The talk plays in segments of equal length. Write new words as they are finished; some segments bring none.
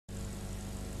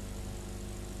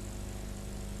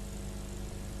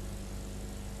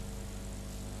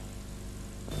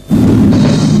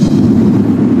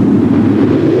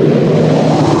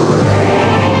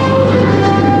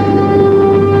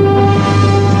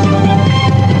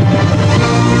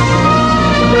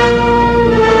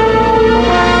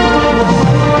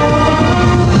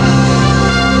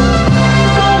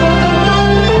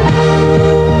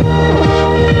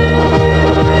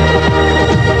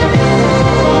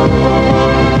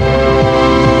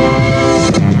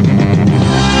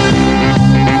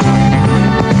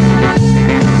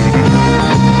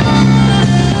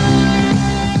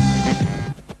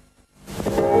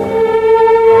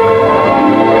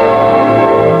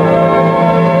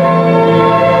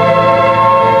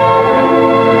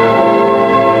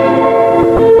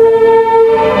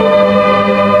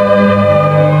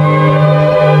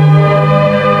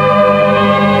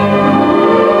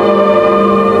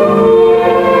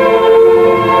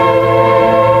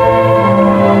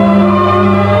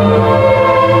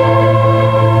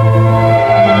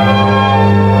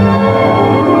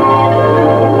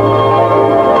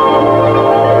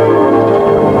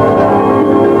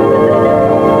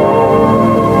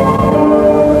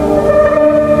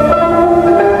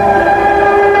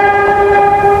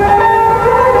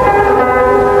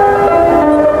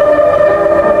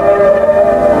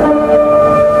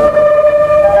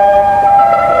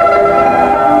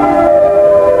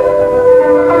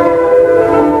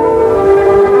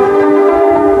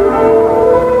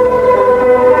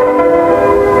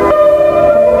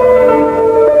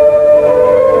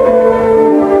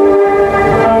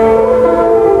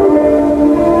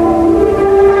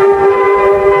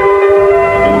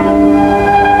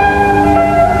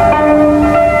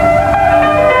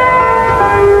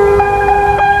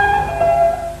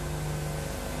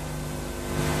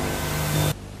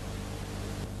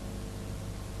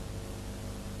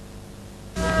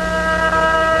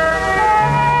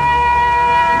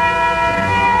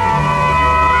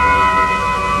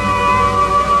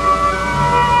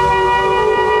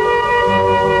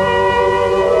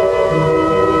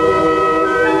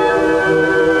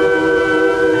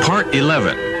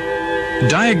11.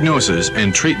 Diagnosis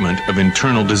and treatment of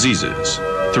internal diseases.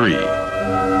 3.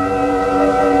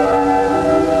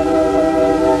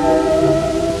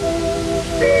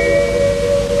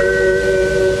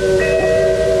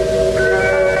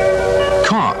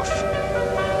 Cough.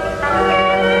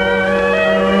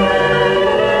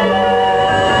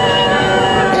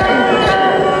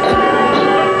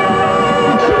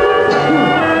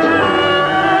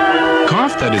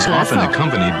 That is often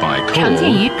accompanied by cold,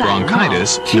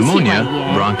 bronchitis, pneumonia,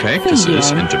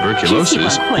 bronchiectasis, and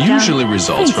tuberculosis usually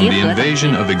results from the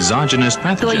invasion of exogenous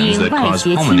pathogens that cause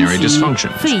pulmonary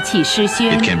dysfunctions.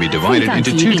 It can be divided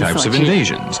into two types of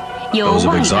invasions, those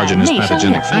of exogenous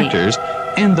pathogenic factors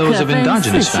and those of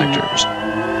endogenous factors.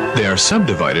 They are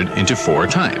subdivided into 4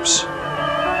 types.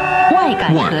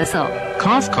 1.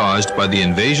 Cough caused by the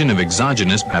invasion of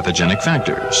exogenous pathogenic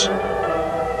factors.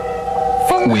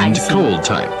 Wind cold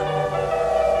type.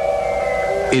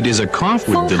 It is a cough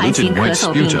with diluted white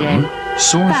sputum,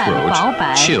 sore throat,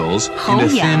 chills, and a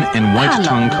thin and white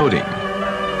tongue coating.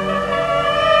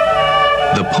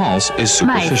 The pulse is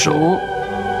superficial.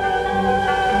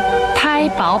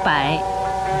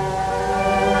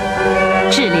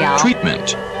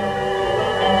 Treatment.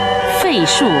 肺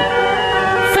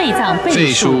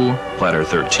腧 bladder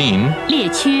 13, 列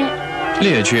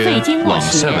缺 lung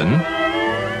 7,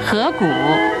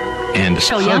 and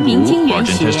Hegu,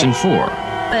 large intestine 4.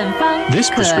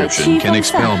 This prescription can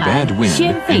expel bad wind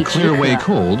and clear away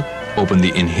cold, open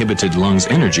the inhibited lungs'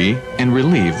 energy, and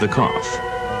relieve the cough.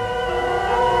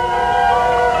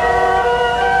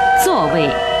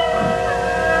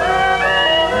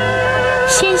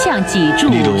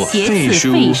 Needle 肺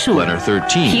腧 bladder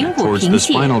 13 towards the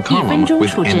spinal column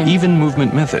with an even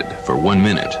movement method for 1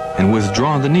 minute and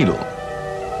withdraw the needle.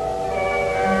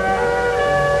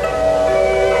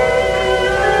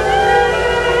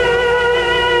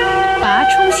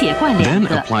 Then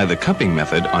apply the cupping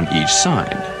method on each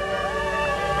side.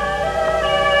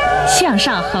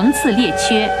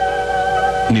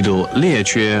 Needle 列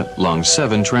缺 lung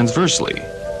 7 transversely.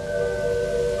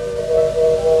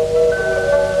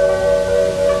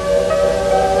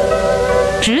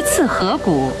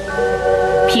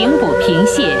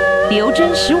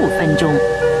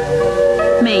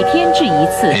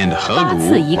 And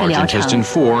Hegu, large intestine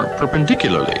 4,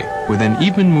 perpendicularly with an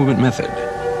even movement method.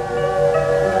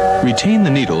 Retain the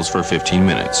needles for 15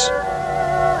 minutes.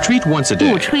 Treat once a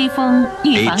day. 8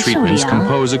 treatments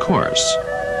compose a course.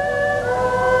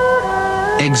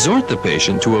 Exhort the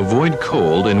patient to avoid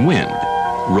cold and wind,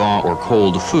 raw or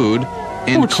cold food,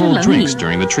 and cold drinks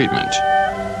during the treatment.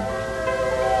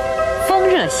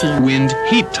 Wind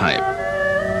heat type.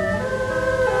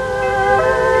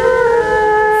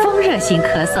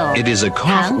 It is a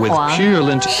cough with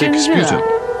purulent thick sputum,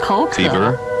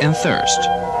 fever, and thirst.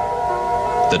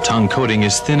 The tongue coating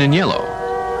is thin and yellow.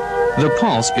 The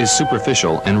pulse is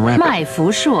superficial and rapid.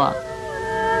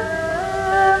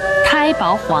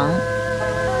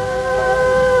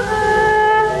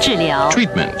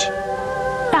 Treatment.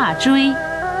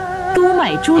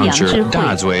 Puncture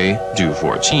大椎 do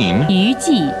 14.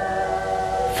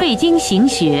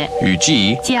 雨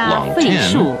季 lung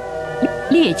 10.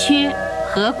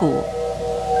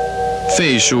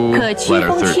 肺腧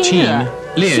bladder 13.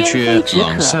 列缺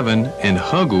lung 7 and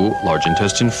Hegu, large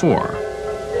intestine 4.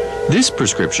 This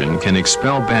prescription can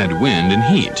expel bad wind and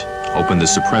heat, open the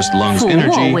suppressed lungs'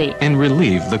 energy, and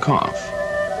relieve the cough.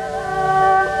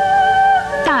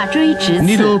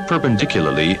 Needle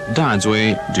perpendicularly 大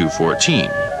椎 do 14.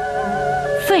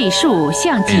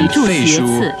 And 肺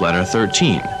腧 bladder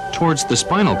 13 towards the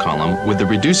spinal column with the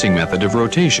reducing method of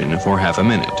rotation for half a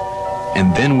minute,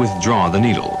 and then withdraw the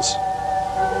needles.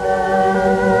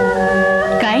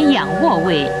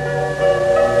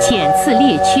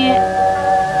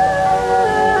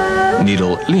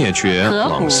 Needle 列缺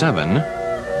lung 7.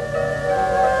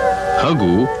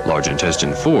 Hegu, large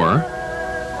intestine 4.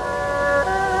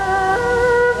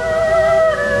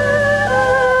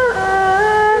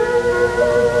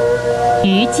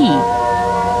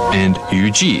 And 雨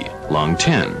季 lung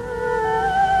 10.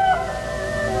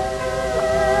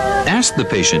 Ask the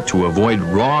patient to avoid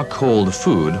raw, cold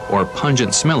food or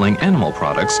pungent-smelling animal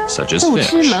products such as fish.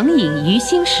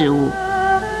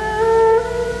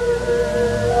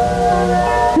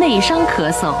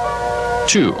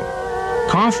 2.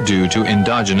 Cough due to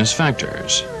endogenous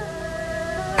factors.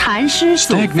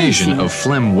 Stagnation of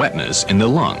phlegm wetness in the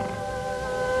lung.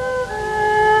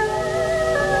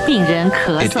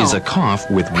 It is a cough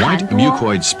with white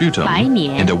mucoid sputum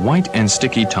and a white and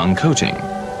sticky tongue coating.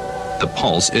 The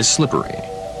pulse is slippery.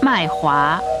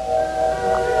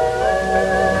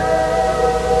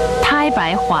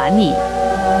 白滑腻。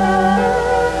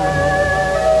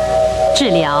治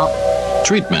疗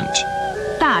Treatment.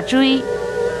 大椎、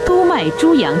督脉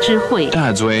诸阳之会、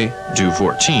大椎 do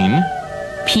 14.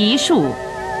 脾数、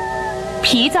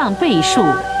脾脏背数、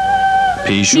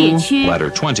胼胝 bladder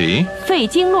 20. 肺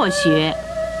经络穴、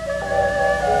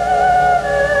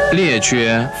列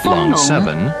缺 lung 丰隆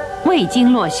 7. 胃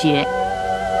经络穴。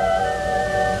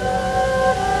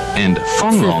 And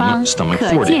丰此隆方 stomach 可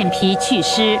 40. 健脾祛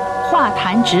湿、化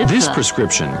痰止 This 渴。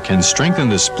 prescription can strengthen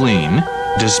the spleen,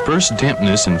 disperse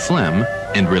dampness and phlegm,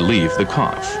 and relieve the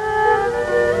cough.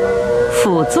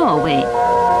 辅座位，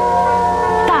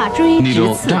大椎直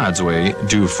Needle 刺，大椎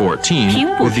do 14平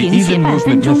补 with the 贫血 even 半 movement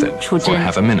分钟 method 出 for 针，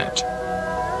 half a minute.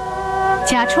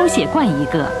 加抽血罐1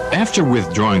个， After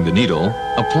withdrawing the needle,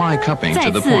 apply cupping 再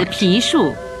to the 刺 point. 脾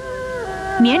数，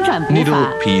捻转补 Needle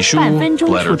法胼胝半分钟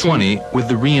bladder 出针， 20 with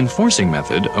the reinforcing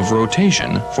method of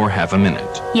rotation for half a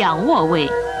minute. 仰卧位，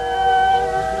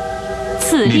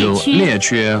刺列 Needle 缺，列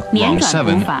缺捻 lung 转补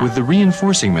 7法， with the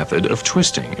reinforcing method of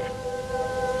twisting.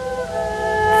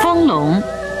 丰隆，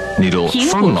 Needle 平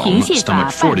补 丰隆 贫血法 stomach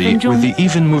半分 40钟 with the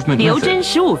even movement 留针 method.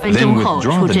 15分 Then 钟后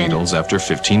withdraw 出 the 针， needles after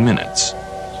 15 minutes.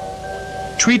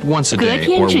 Treat once a 隔 day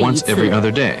天 or 治1 once every 次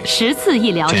other day. ，10次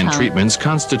一疗 10程， treatments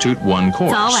constitute one 早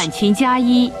course. 晚勤加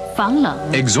衣，防冷。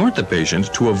 Exhort the patient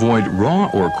to avoid raw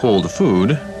or cold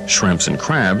food, shrimps and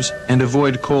crabs, and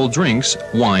avoid cold drinks,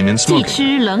 wine and 忌 smoking.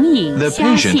 吃冷饮、 The 虾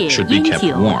patient 蟹、 should be 烟 kept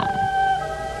酒。 warm.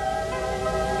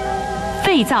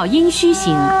 肺燥阴虚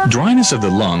型， Dryness of the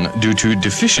lung due to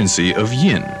deficiency of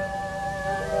yin.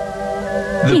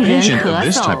 The 病人 patient 咳 of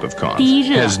this 嗽 type of cough 低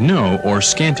热 has no or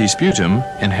scanty sputum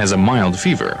and has a mild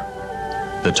fever.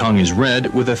 The tongue is red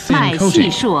with a 脉 thin 细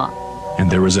coating, 数， and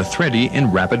there is a thready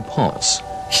and rapid pulse.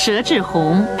 舌质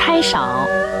红，苔少。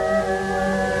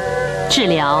治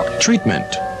疗 Treatment.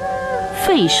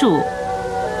 肺数、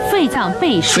肺脏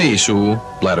背数、肺腧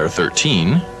bladder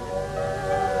 13.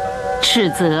 尺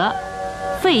泽、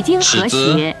肺经和谐尺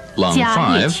泽加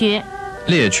列缺，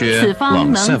列缺此方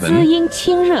lung 能滋 7. 阴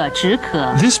清热止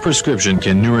渴。 This prescription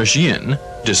can nourish yin,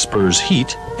 disperse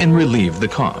heat, and relieve the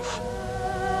cough.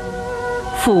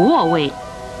 俯卧位，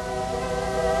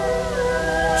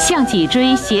向脊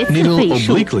椎斜刺 Needle 肺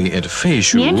数， obliquely at 肺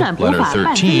腧 捻转补 bladder 法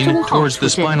半分 13 钟后 towards the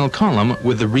出针。 spinal column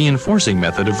with the reinforcing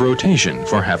method of rotation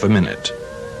for half a minute.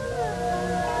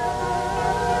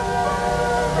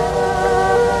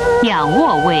 仰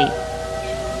卧位，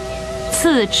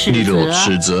刺尺 Needle 泽、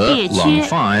尺泽列 lung 缺，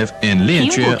 5 and 列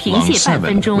缺平补贫 lung 血半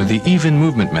分 7钟 with the even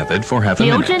movement method for half a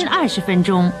留针 minute. 20分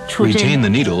钟，出 Retain 针。 the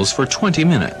needles for 20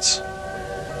 minutes.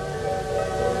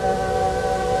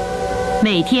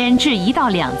 每天治1到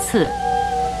2次。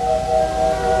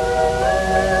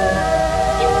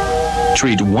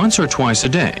 Treat once or twice a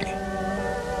day.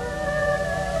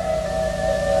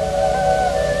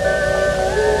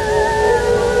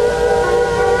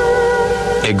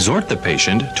 Exhort the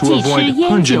patient to 忌吃 avoid 烟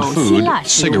pungent 酒、辛 food, 辣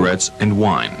食物。 cigarettes, and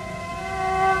wine.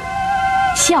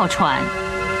 哮喘、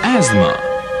 Asthma.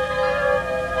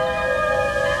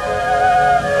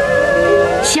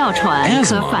 哮喘可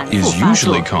Asthma 反复 is 发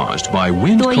作 usually，caused by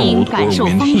wind 多因 cold 感 or 受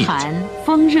wind 风 heat. 寒、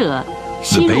风热、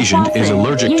吸入 patient 花 is 粉、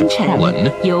 allergic to 烟尘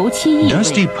pollen, 油漆异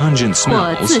Dusty 味， pungent 或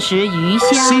smells, 自食鱼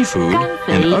虾、 seafood, 干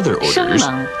and 肥 other、生 odors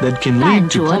冷、 that can 淡 lead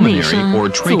to 浊内 pulmonary 生、 or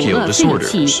阻 tracheal 遏肺气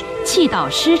disorders.、气道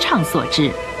失畅所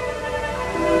致。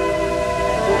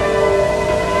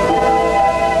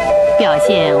表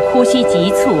现呼吸急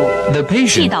促， The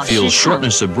气 patient 道失 feels 畅，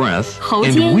 shortness of breath 喉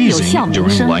and 间有哮 wheezing 鸣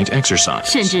during 声， light 甚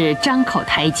exercise. 至张口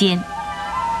抬肩。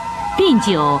病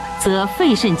久则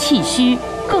肺肾气虚，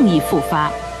更易复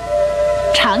发。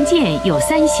常见有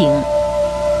3型：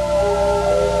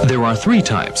 There are 3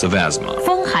 types of asthma.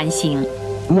 风寒型、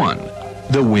 1.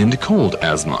 The wind cold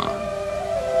asthma.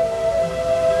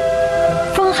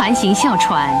 风寒型哮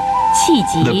喘、气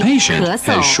急、 The patient 咳 has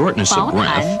嗽、 shortness 薄 of 痰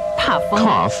breath,、怕风、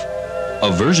 cough,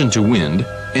 aversion to wind,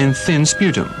 and thin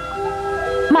sputum.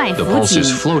 脉 The 浮 pulse 紧、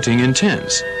 is floating and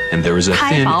tense, and there is a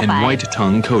苔 thin 薄 and 白。 white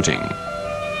tongue coating.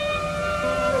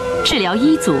 治疗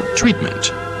一组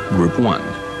Treatment. Group 1.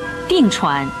 定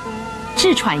喘、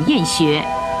治喘咽穴、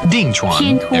 Ding Chuan,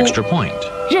 天突 extra point.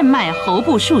 任脉喉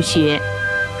部腧穴、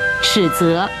尺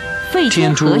泽、肺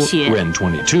经 Tiantu 合穴。 Ren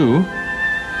 22.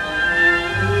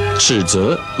 尺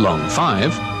泽 Lung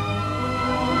 5.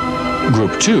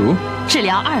 Group 2. 治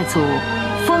疗2组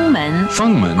风门、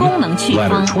 Fengmen 功能祛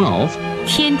Bladder 风、 12.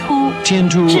 天突、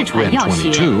 Tiantu 痔喘 Ren 药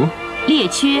穴、 22. 列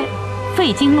缺、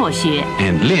肺经络穴，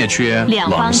 And 列缺两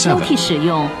方 Lung 交替 7. 使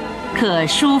用，可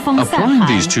疏风散 Applying 寒、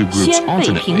 these 2 groups 宣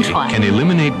肺平 alternately 喘。 can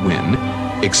eliminate wind,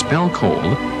 expel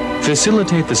cold,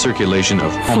 facilitate the circulation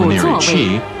of 辅座 pulmonary 位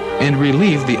qi, and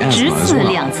relieve the 直 asthma as 刺 well.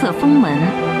 两侧风门。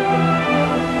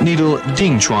 Needle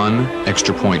Dingchuan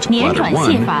extra point bladder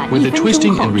 1 with the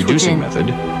twisting and reducing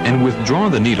method, and withdraw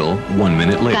the needle 1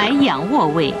 minute 改 later. 仰卧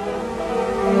位。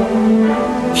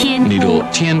天 Needle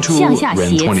突 Tiantu 向下 Ren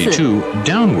斜刺， 22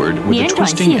 downward with the 捻转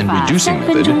twisting 泻 and 法 reducing 3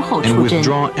分 method, 钟后 and 出针。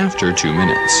 withdraw after 2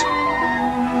 minutes.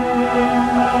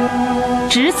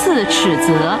 直刺尺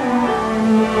泽，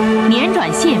捻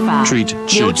转泻法， Treat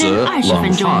留针 Chizhe 20 Long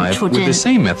分钟 5出 with 针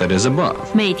the。same method as above,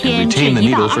 每 and 天治 retain the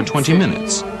 1到 needle for 2 20次。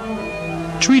 minutes.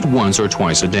 Treat once or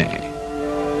twice a day.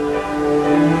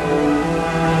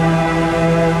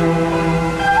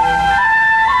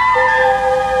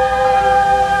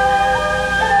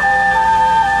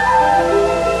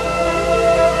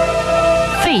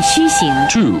 肺虚型，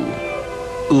 2.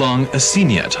 Lung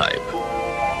Asthenia type.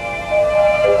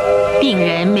 病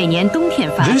人每年冬天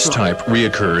发 This 作， type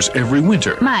reoccurs every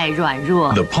winter. 脉软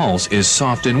弱， The pulse is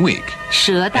soft and weak,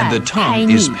 舌 and the 淡开 tongue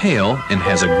腻， is pale and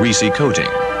has a greasy coating.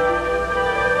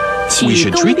 We 取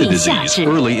should 冬 treat the 病夏 disease 治。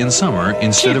 early in summer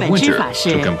instead of 治本之 winter 法是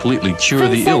to completely cure the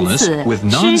分三 illness 次 with 吃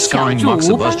non-scarring 小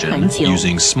柱无瘢 moxibustion 痕灸。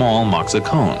 using small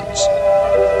moxicones.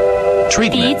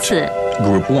 第一 Treatment 次，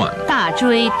 Group 1. 大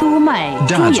椎督脉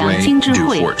诸阳 Dazui 经之 do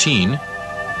会， 14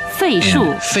肺数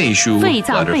and、Fei Shu 肺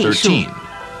脏 bladder 背数、 13.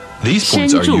 These 深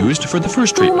points are 柱 used for the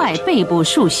first 督脉 treatment. 背部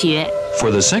腧穴。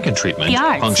 For the second treatment, 第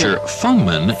二次 puncture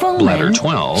Fengmen 风 bladder 门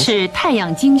 12是太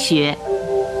阳经穴。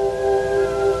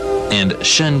 and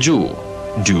Shenju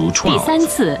do 第三 12.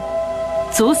 次，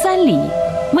足三里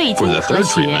胃 For 经 the 合 third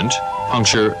穴。 treatment,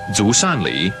 puncture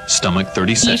Zusanli stomach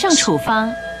以上 36. 处方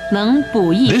能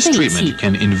补益 This 肺 treatment 气。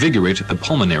 can invigorate the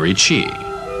pulmonary qi.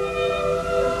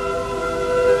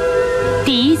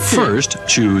 第一次， First,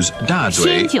 choose Dazui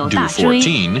仙九 do 大椎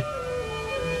 14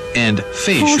 and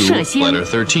Fei 肤 Shu 麝仙 bladder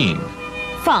 13.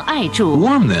 放艾柱，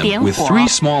 Warm them 点 with 火， 3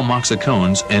 small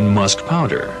moxicones and musk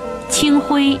powder. 清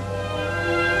灰，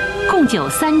共灸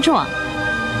3壮。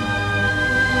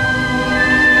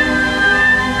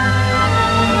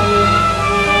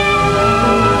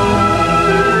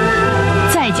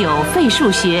再灸肺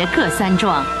腧穴各3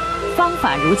壮，方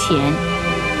法如前。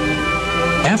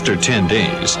 After 10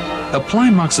 days,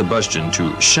 apply moxibustion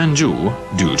to Shenju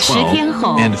do 10天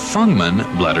后 12 and Fengmen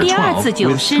bladder 第二 12次灸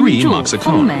with 深 3柱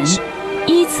风门 moxicones. ，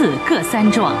依次各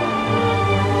3壮。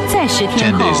在10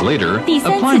天 10 days 后， later, 第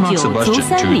三 apply 次灸足 moxibustion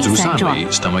三 to 里3壮，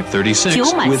 Zusanli stomach 36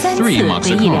灸满 with 3 3次为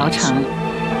一疗 moxicones. 程。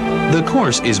 The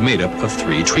course is made up of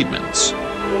 3 treatments.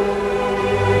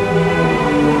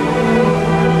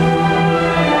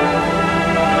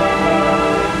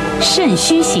 肾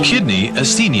虚型， Kidney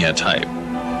Asthenia type.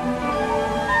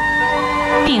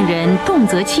 病人动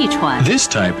则气喘， This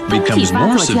type 冬季 becomes 发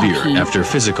more 作较 severe 频， after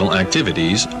physical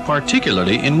activities,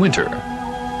 particularly in winter.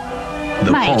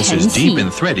 The 脉 pulse 沉 is deep 细，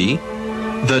 and thready,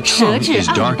 the 舌 tongue 质 is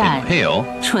暗 dark 淡 and pale,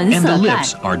 唇 and 色 the 淡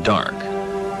lips。are dark.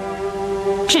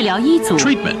 治疗一组，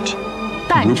 Treatment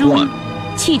膻 Group 中 1.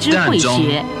 气之会穴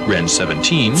Danzong、Ren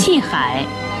 17, 气海、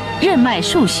任脉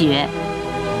腧穴。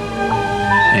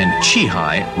 and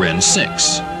Qihai Ren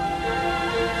 6.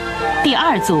 第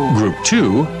二组， Group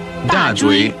 2, 大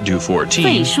椎 Dazui do 肺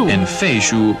 14腧 and Fei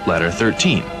Shu bladder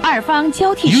 13. 二方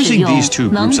交替使 Using 用 these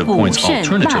 2能 groups of 补 points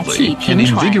肾纳气 alternatively can 平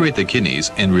喘。 invigorate the kidneys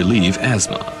and relieve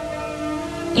asthma.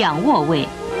 仰卧位，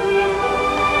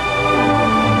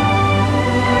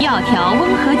药调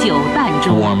温和酒膻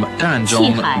中， Warm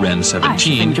Danzong Qihai Ren 20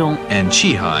 17分钟。 and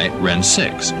Qihai Ren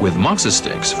 6 with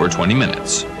moxisticks for 20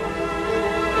 minutes.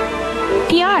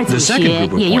 第二组 The second 穴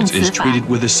group of 也用 points 此 is 法， treated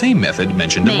with the same method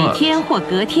mentioned 每 above. 天或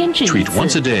隔天治一 Treat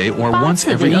once a 次， day or 8 once 次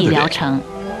的 every 一 other 疗 day. 程。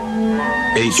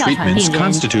 8哮喘 treatments 病人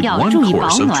constitute 要 one 注意保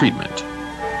course of 暖。 treatment.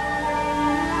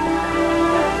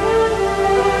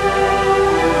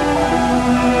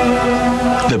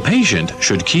 The patient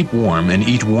should keep warm and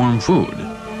eat warm food.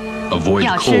 Avoid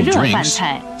要吃 cold 热饭 drinks,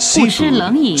 菜，不吃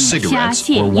冷 seafood, 饮、虾、 cigarettes,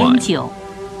 蟹、 or 烟 wine. 酒。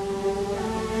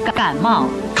感冒，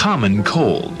 Common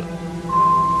cold.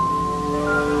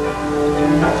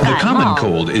 The 感 common 冒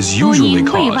cold is 多 usually 因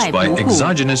胃 caused 外 by 不护、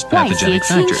 exogenous 外邪 pathogenic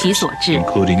侵袭 factors, 所致，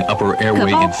 including upper 可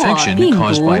airway 包括 infection 病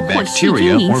caused 毒 by 或细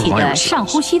bacteria 菌引 or 起的上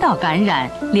viruses. 呼吸道感染、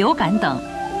流感等。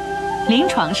临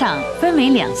床上分为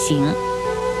2型。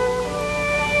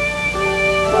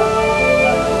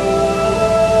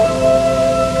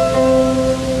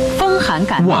风寒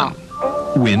感冒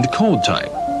 1. Wind cold type.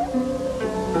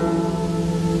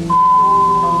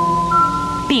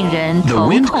 病人 The 头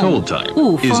wind 痛 cold type、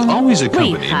恶 is 风、 always 胃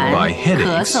accompanied 寒、 by 咳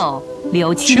headaches, 嗽、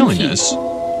流清涕、 chilliness,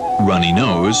 runny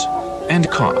nose, and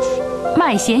cough.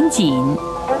 脉弦紧。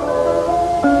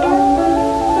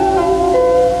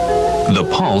 The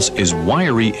pulse is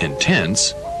wiry and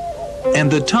tense, and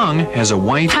the tongue has a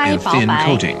white and thin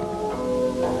coating.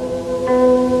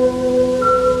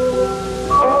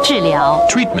 治疗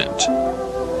Treatment.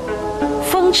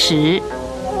 风池、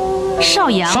少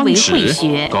阳为会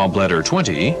穴、 Gallbladder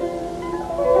 20.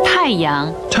 太阳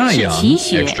是 Taiyang 奇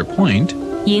穴、 extra point.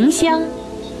 迎香、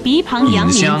鼻旁阳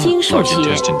明 Yinxiang 经数 large 穴、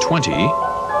 intestine 20.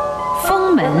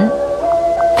 风门、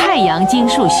太阳经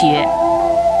数穴、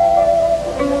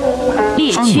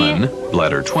列缺 Fengmen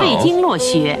bladder 肺 12. 经络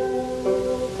穴、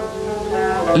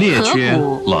列合缺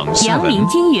谷 lung 阳明 7.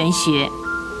 经元穴。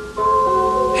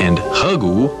 And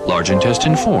Hegu large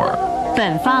intestine 4.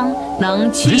 本方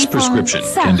能驱 This 风 prescription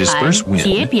散 can 寒 disperse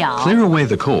解 wind, 表 clear away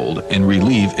the cold, and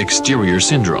relieve exterior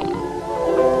syndrome.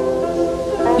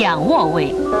 仰卧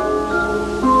位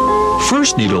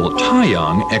First needle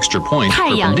Taiyang extra point 太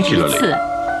阳之 perpendicularly. 刺，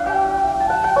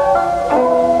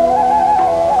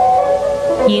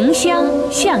迎香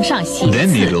向上斜 Then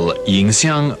刺， needle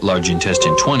Yinxiang large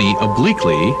intestine 20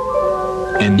 obliquely,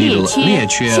 and needle 列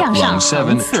缺 Liechue 向上 lung 7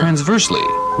横刺 transversely,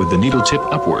 with the needle tip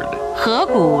upward. 合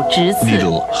谷直刺，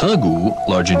 Needle Hegu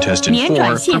large intestine 捻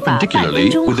转 4泻法半分 perpendicularly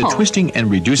钟 with a 后， twisting and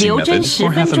reducing 留针 method 10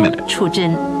 for 分 half a 钟 minute. 出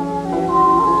针。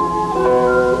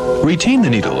 Retain the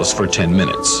needles for 10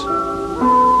 minutes.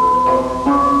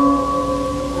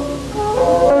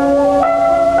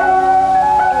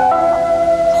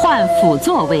 换辅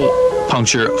座位，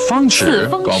 Puncture Fengshi 刺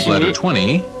风池 gallbladder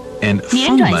 20 and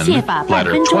捻转 Fengmen 泻法半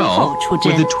bladder 分钟后出 12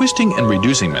 针 with the twisting and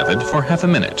reducing method for half a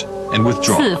minute and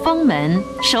withdraw. 刺风门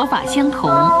手法相同。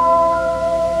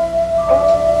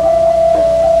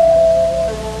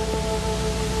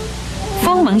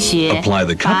风门穴 Apply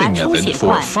the 拔 cupping 出血 method for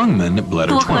管， Fengmen bladder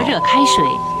多喝热 12. 开水。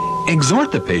 Exhort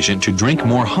the patient to drink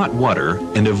more hot water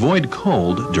and avoid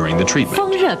cold during the treatment.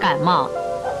 风热感冒，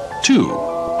 2.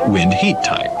 Wind heat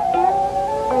type.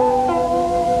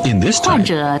 In this 患 type,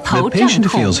 者 the 头胀 patient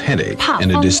痛 feels headache 怕 and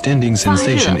a 风 distending 发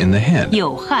sensation 热 in the head,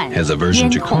 有汗 has aversion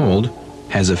咽 to 痛 cold,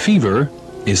 has a fever,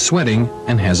 is sweating,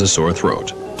 and has a sore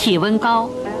throat. 体温高，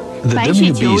 The 白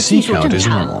血球计 WBC 数 count 正 is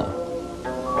常， normal.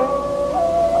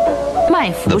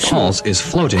 脉 The 浮数 pulse is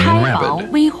floating 苔 and 薄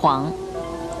rapid. 微黄，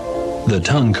 The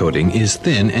tongue coating is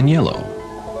thin and yellow.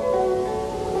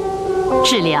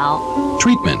 治疗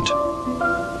Treatment.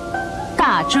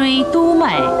 大椎督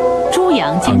脉诸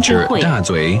阳经之 Puncture 会，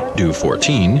 Dazui, do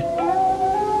 14.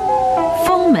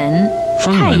 风门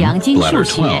太 Fengmen 阳经数 bladder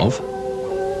穴， 12.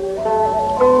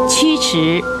 曲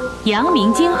池阳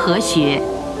明经合穴，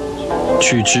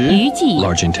 Chuchi, 鱼际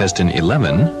large intestine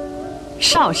 11.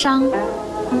 少商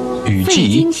Yuji, 肺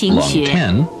经行 lung 穴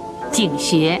 10. 井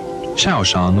穴，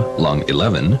 Shaoshang, lung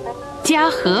 11. 加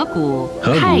合谷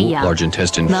太 Hegu, 阳 large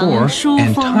intestine 能 4. 疏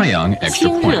And 风 Taiyang, extra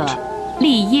清热 point.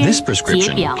 利咽 This 解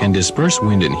prescription 表， can disperse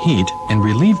wind and heat and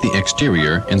relieve the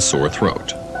exterior and sore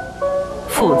throat.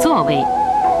 辅座位，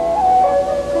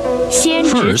先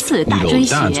直 First, 刺大 needle 椎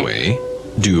穴， Dazui,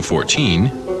 do 14.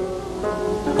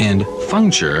 And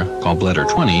puncture gallbladder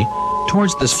 20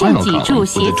 towards the 现 spinal 脊 column 柱 with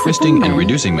斜 the 刺 twisting 风 and 门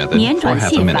reducing method 捻 for 转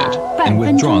half a 泻法 minute 半 and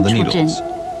分 withdraw 钟 the 出针。 needles.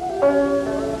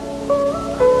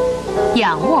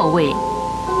 仰卧位，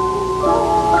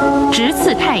直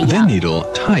刺太 Then 阳， needle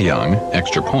Taiyang,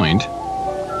 extra point.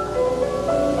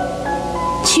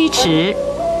 曲池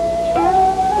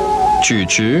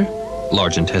Chuchi,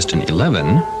 large intestine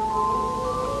 11.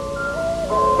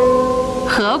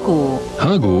 合谷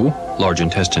Hegu, large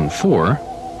intestine 4.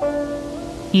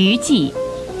 鱼际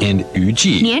And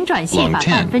Yuji, 捻转泻 lung 法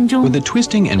半分 10, 钟 with the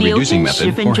twisting and 留 reducing 针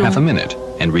10 method 分 for 钟 half a minute,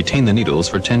 and retain the needles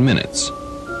for 10 minutes.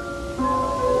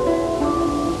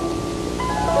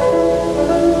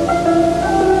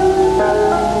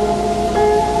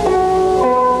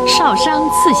 少商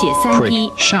刺血3 Prick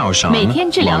滴， Shaoshang, 每天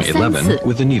治疗 lung 3 11, 次，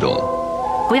 with the needle.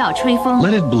 不要吹风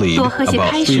Let it bleed 多喝些 about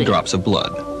开 3水。 drops of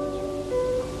blood.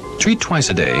 Treat twice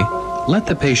a day. Let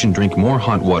the patient drink more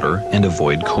hot water and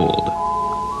avoid cold.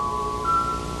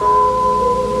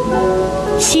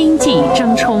 心悸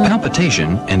怔冲，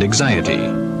 Palpitation and anxiety.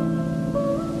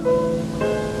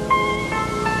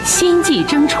 心悸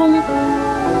怔冲，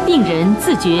病人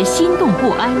自觉心动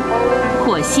不安，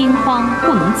或心慌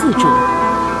不能自主，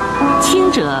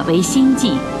轻者为心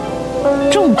悸，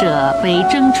重者为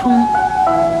怔冲。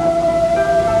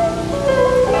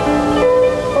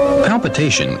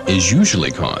 Palpitation is usually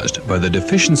caused by the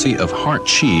deficiency of heart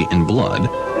qi in blood,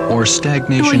 or 多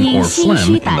stagnation 因 or 心 phlegm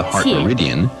虚 in 胆 the heart 怯、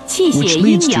 meridian, 气 which 血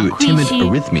leads 阴阳 to 亏 timid 虚、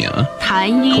 arrhythmia, 痰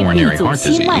瘀、 coronary 闭阻 heart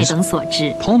心脉 disease, 等所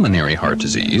致。 pulmonary heart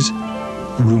disease,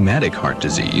 rheumatic heart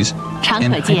disease, 常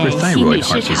and 可见心律 hyperthyroid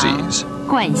失 heart 常 disease.、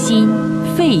冠心、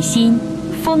肺心、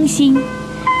风心、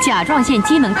甲状腺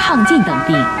机能亢进等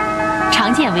病，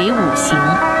常见为5型。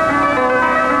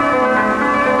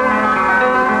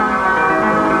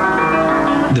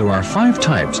5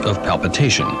 types of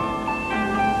palpitation.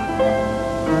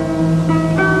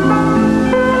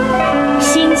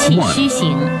 心气虚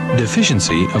行。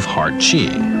 Deficiency of heart qi.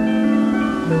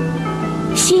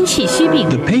 心气虚病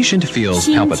The 人 patient feels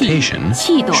心悸、 palpitation,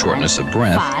 气短、 shortness of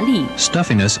breath, 乏力、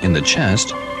 stuffiness in the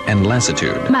chest, and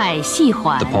lassitude. 脉细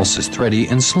缓 The、pulse is thready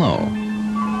and slow.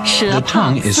 舌 The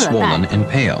胖 tongue is 色 swollen 淡。 and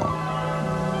pale.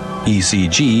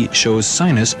 ECG shows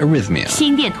sinus arrhythmia.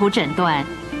 心电图诊断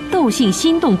窦性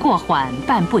心动过缓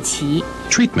伴不齐。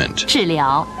 Treatment: 治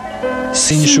疗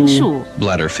Sinshu, 心术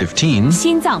bladder 15,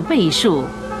 心脏倍数、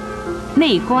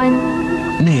内关、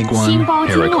 Neiguan, 心包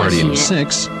经络 pericardium 学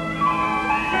 6,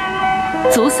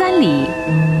 足三里、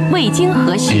胃经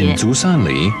合穴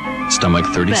and。Zusanli, stomach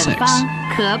本 36. 方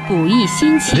可补益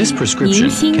心气、 This 宁 prescription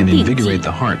心 can 定 invigorate 悸。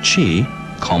 the heart qi,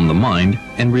 calm the mind,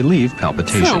 and relieve 侧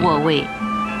palpitation. 卧位，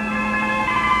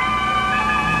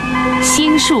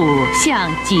心术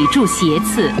向脊柱斜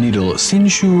刺， Needle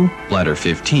Sinshu, bladder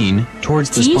 15, towards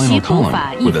the 急需 spinal 补 column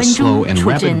法 with a 1分 slow 钟 and 出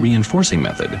rapid 针。 reinforcing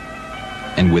method,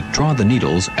 and withdraw the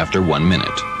needles after 1 minute.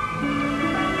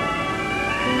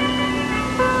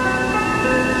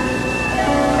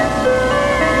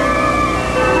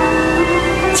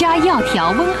 加药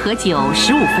条温和酒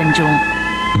15分钟，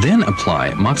 Then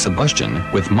apply moxibustion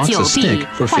with 久 moxa 闭 stick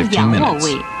for 换 15仰卧 minutes.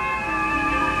 位，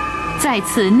再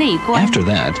次内关， After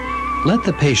that, let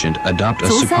the patient adopt a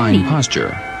Zusanli. supine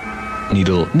posture.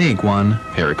 Needle Neiguan,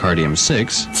 pericardium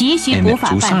 6, 急需 and 补法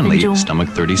半分 Zusanli, 钟， stomach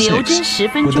留针 36, 10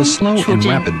分 with 钟 a slow 出 and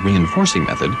针， rapid reinforcing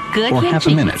method 隔 for 天 half 治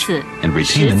a 一 minute, 次 and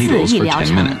retain the 10次 needles 一 for 疗 10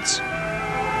 程。 minutes.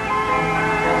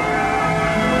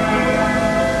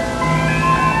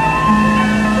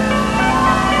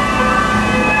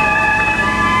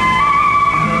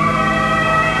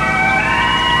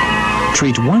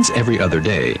 treat once every other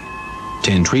day.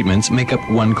 10 treatments make up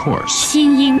 1 course.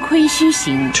 心阴亏虚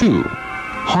型， 2.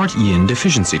 Heart yin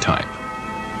deficiency type.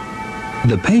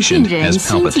 The 病 patient 人 has 心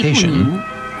悸不宁 palpitation,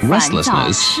 烦躁、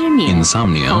 restlessness, 失眠、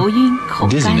 insomnia, 头晕、口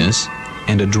干， dizziness,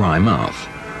 and a dry mouth.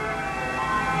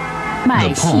 脉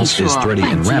The 细 pulse is 数 thready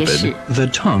慢 and 结实 rapid. The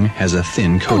tongue has a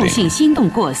thin 窦性 coating. 心动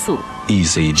过速，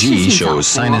 ECG 视性早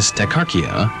shows 搏 sinus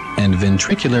tachycardia and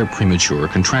ventricular premature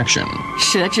contraction.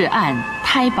 舌质暗、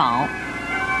苔薄。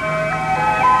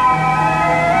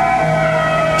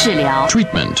治疗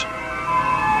Treatment: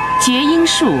 厥阴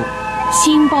术、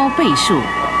心包倍数、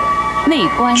内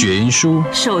关、厥阴腧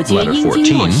手厥 bladder 阴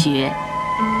经络14, 穴、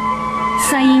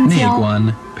三阴内交、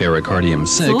关 pericardium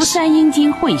足 6, 三阴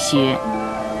经会穴、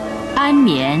安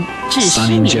眠治失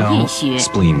眠 Saninjiao 夜穴。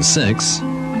 spleen 6,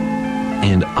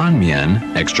 and Anmian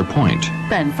extra point.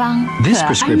 本方可 This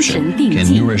安 prescription 神定 can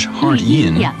静， nourish heart 益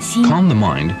阴 yin, 养心。 calm the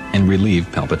mind, and relieve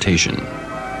palpitation.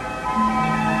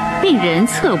 病人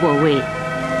侧卧位，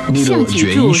 Needle 向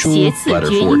脊柱斜 Jueyinshu 刺 bladder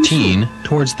厥阴术， 14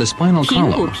 towards the spinal 平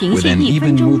补 column 平 with 泻 an 1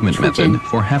 分 even 钟 movement 出针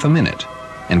method，for half a minute,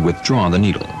 and withdraw the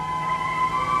needle.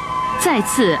 再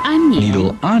次安眠。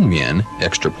 Needle Anmian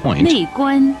extra point, 内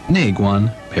关、 Neiguan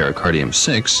pericardium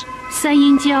 6, 三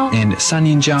阴交。 and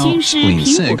Saninjiao 经师 spleen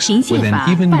平补平 6 泻 with an 法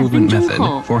even 半分 movement 钟 method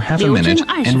后， for half a 留针 minute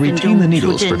 20 and 分 retain the 钟出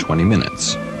needles for 针。 20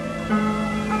 minutes.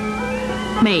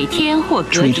 每天或隔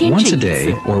Treat 天 once 治 a 一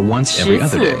day 次， or once every 10 other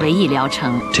次 day. 为一疗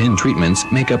程。 10 treatments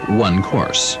make up 1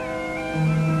 course.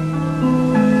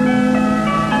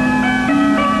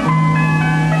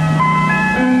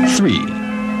 3.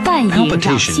 淡饮扰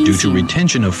Palpitation 心 due to 型，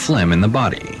 retention of phlegm in the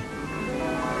body.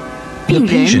 The 病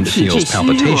人 patient 体质 feels 虚弱，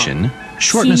 palpitation,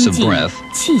 shortness of 心悸 breath,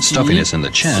 气急 stuffiness in the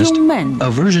chest, 胸闷、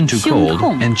 aversion to 胸 cold,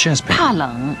 痛 and chest 怕 pain.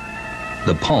 冷、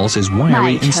 The pulse is 脉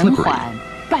wiry and 沉 slippery. 缓、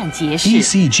半结实。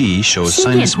 ECG shows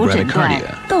心电 sinus 图诊断 bradycardia,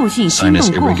 窦性心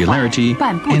sinus 动过缓 irregularity,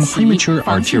 伴不 and 齐 premature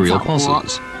房心 arterial 早搏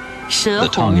pulses. 舌 The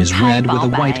tongue 红 is 苔 red with 薄 a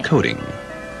白 white。coating.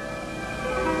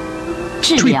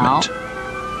 治疗 Treatment: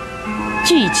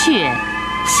 巨阙、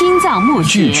心脏募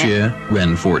穴、 Juche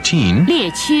Ren 14, 列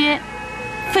缺、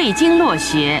肺经络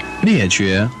穴、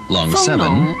 Liechue Lung 丰 7,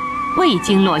 隆、胃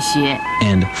经络穴。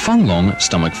 and Fanglong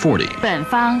Stomach 40. 本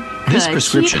方可 This 驱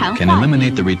prescription 寒 can 化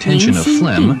eliminate the 饮， retention 宁 of 心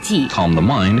phlegm, 定悸。 calm the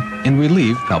mind, and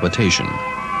relieve palpitation.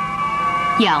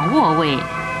 仰卧位，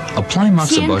 Apply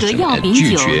moxibustion at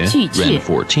Juche Ren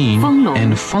 14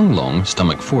 and Fanglong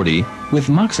Stomach 40 with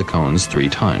moxicones 3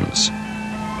 times. "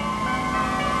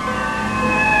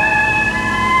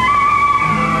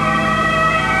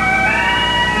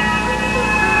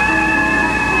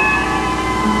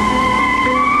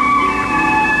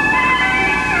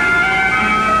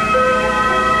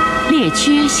列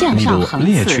缺向上 Needle 横刺，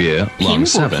 Liechue 平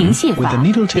Lung 补平泻 7 with 法 the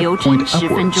needle，tip 留针 point 10分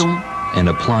upwards 钟。 and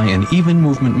apply an even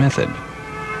movement method.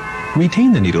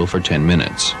 Retain the needle for 10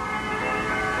 minutes.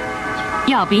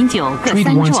 药饼酒各Treat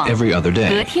 3 once 壮， every other 隔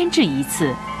day. 天治1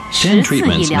次，10 10次医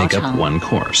treatments 疗 make up 程。 1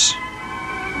 course.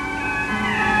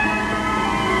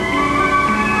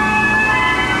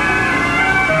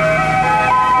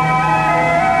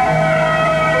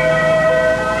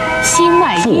 心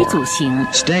脉瘀 4. 阻型，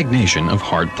 Stagnation of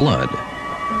heart blood.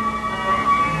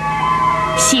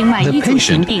 心脉 The 瘀阻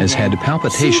型 patient 病人 has had 心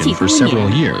palpitation 悸 for 多 several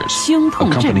年， years, 胸痛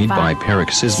阵 accompanied 发 by，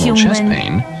 paroxysmal 胸 chest 闷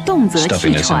pain, 动则气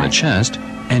stuffiness in the 喘， chest,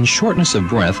 and shortness of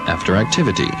breath after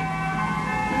activity.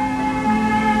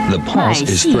 The 脉 pulse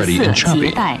is 细 thready 涩 and 结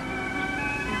choppy. 带，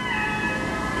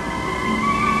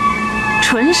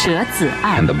唇舌紫 And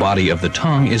暗。 the body of the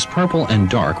tongue is purple and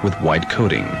dark with white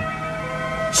coating.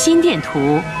 心电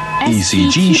图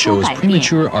ECG ST 多 shows 改变，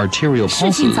 premature arterial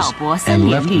视性 pulses 早搏 and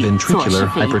 3 left 连率，左 ventricular 室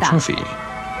肥大。 hypertrophy.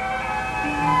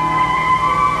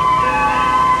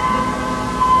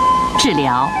 治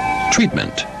疗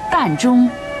Treatment: 膻中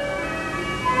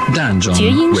Danzhong 厥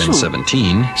阴术 Ren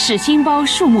 17, 使心包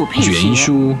数目配 Juan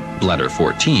血， Shu Bladder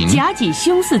 14, 甲己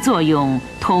凶四作用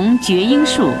同厥阴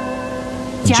术，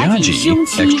甲己 Jiaji 凶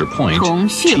七 Extra Point 同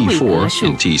血会格 T4 术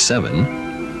and，T7,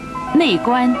 内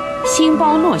关心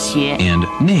包络穴。 and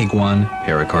Neiguan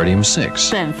Pericardium 6.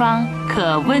 本方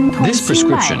可温通 This 心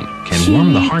脉， prescription can 祛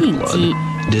warm the 瘀 heart 定肌。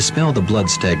 blood, dispel the blood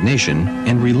stagnation,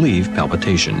 and relieve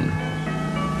palpitation.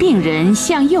 病人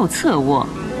向右侧卧，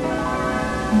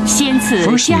先刺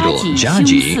First 甲 needle 己胸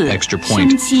Jiaji 四 Extra 胸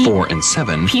Point 七， 4 and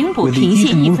 7平补 with the 平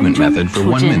泻 even 1分 movement 钟 method for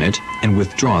出 1针。 minute and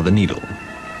withdraw the needle.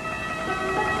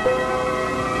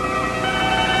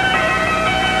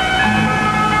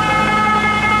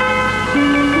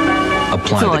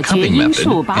 Apply 左 the 厥 cupping 阴 method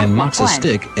术把火 and mox a 灌，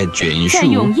 stick at Juan 再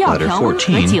用 Shu 药 Bladder 调温和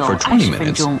 14 酒 for 20 20分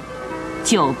minutes. 钟，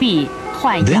久闭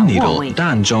换 Then 仰卧 needle 位，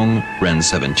 Danzhong Ren 横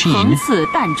17, 刺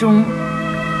膻中。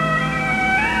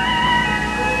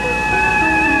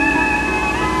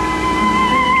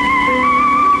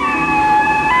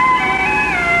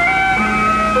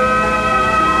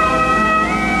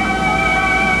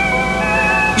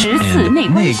直刺 and 内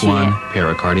关穴， Neiguan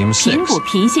Pericardium 平补 6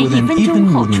平泻 with 1 an 分 even 钟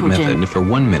后 movement 出针 method。for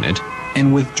 1 minute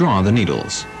and withdraw the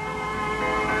needles.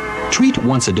 Treat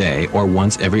once a day or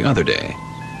once every other day.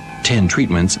 10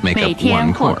 treatments make 每 up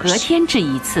天 1或隔 course. 天治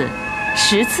1次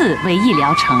，10次为一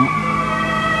疗程。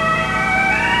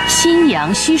心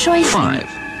阳虚衰型， 5.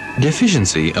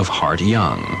 Deficiency of heart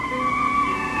yang.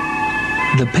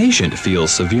 The patient feels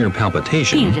severe 病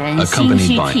palpitation 人心 accompanied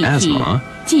虚 by 涕涕 asthma,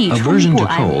 悸冲 aversion 不 to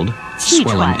安 cold, 气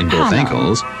swelling 喘 in 怕 both 冷，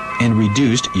 ankles, and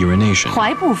reduced urination.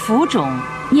 怀部浮肿，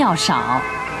尿少。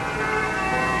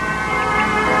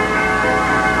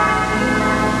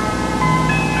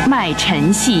脉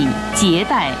沉细，结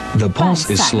带 The 半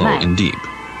pulse is 散 slow 脉， and deep.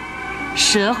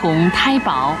 舌红苔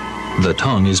薄。 The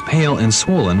tongue is pale and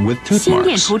swollen with tooth 心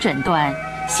电 marks. 图诊断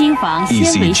心房纤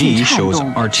维性 ECG 颤 shows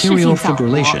动，视 arterial 性早搏。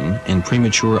 fibrillation and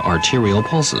premature arterial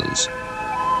pulses.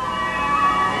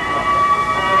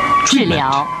 治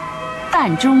疗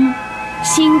膻中、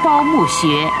心包募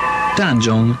穴、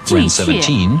 Danzhong Ren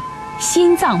 17,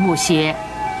 心脏募穴、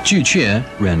 Juque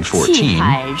Ren 气 14,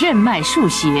 海任脉腧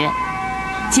穴，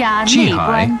加内 Qihai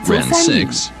关足 Ren 三里，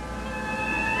 6,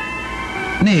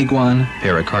 Neiguan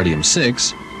Pericardium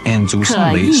 6, and 可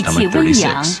Zusanli 益气 Stomach 温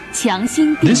阳 36. 强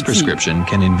心定 This 悸， prescription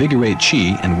can invigorate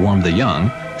qi and warm the yang,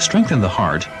 strengthen the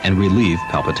heart, and relieve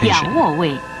仰 palpitation. 卧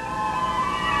位。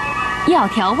药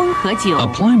调温和酒，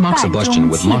 Apply 膻 moxibustion 中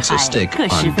with 气 moxa 海 stick 各 on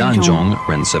 10分钟。 Danzhong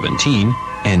Ren 17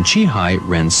 and Qihai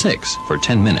Ren 6 for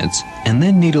 10 minutes, and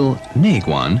then needle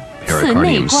Neiguan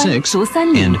Pericardium 6 足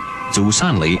三里 and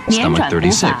Zusanli 捻 Stomach 转补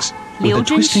法， 36 with a 留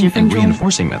针10 twisting 分 and 钟。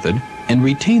 reinforcing method, and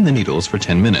retain the needles for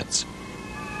 10 minutes.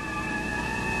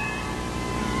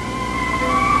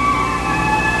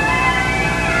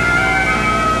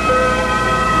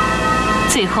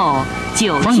 最后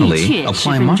酒巨 Finally, 雀10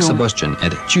 apply 分钟， moxibustion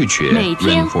at Juque 每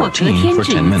天 Ren 或隔 14天 for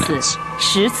治101次 minutes.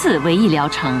 ，10次为一疗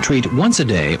程。 Treat once a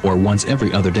day or once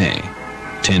every other day.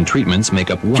 10 treatments make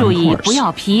up 注 1意 course. 不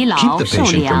要疲 Keep 劳、 the 受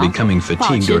patient from 凉， becoming 保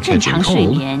fatigued 持 or 正 catching 常睡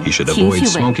cold. 眠， He should 情 avoid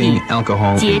绪稳 smoking, 定，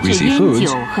 alcohol, 节 and 制 greasy 烟 foods,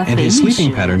 酒和 and 肥 his 腻 sleeping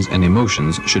食。 patterns and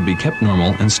emotions should be kept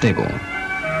normal and stable.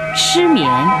 失眠，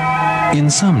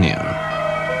 Insomnia.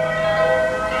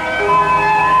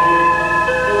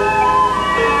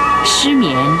 失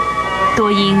眠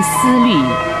多因思虑、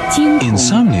惊恐、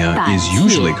 Insomnia 胆 is 怯、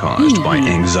 usually caused by 抑郁、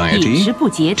饮 anxiety, 食不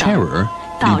节等， terror,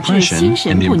 导致 depression, 心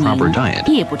神 and 不宁 improper diet,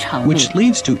 夜不成位， which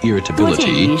leads to 多见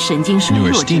于 irritability, 神经衰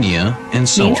弱者。 neurasthenia, and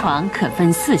so 临 on. 床可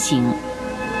分4型。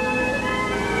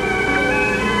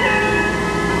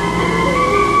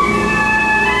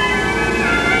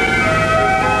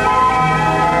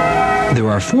There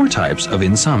are 4 types of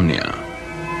insomnia.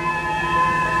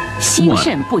 心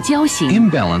肾不交形，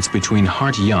 Imbalance between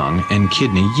heart yang and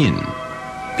kidney yin.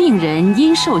 病人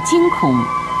因受惊恐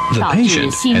The 导致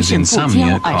patient 心 has 肾不交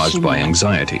insomnia 而 caused 失 by 眠，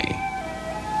 anxiety.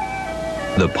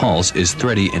 The pulse is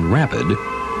thready and rapid,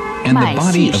 and the 脉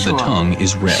body 细 of the 数， tongue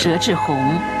is 舌 red. 质红。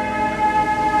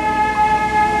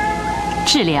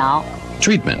治疗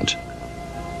Treatment: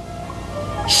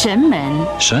 神门、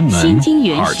心 Shenmen, 经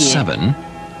元 Heart 穴、 7,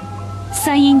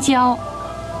 三阴交、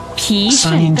脾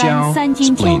肾肝三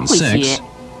经交汇穴，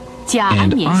加安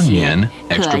眠 and 穴 Anyan，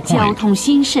 可 extra 交 point 通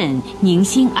心肾，宁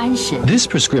心安神。 This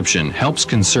prescription helps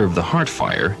conserve the heart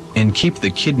fire and keep the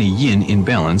kidney yin in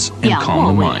balance and 仰 calm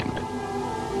the 卧位 mind.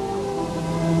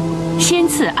 先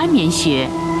刺安眠穴，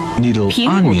 Needle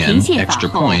平补平 Anyan 泻法 extra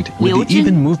后 point 留 with the 针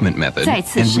even movement method 再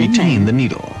刺 and 神 retain 门 the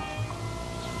needle.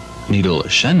 Needle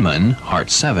Shenmen, Heart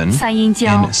 7, 三阴交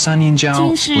and Sanyin-jiao,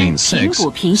 经师 Spleen 平 6, 补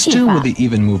平泻 still 法 with the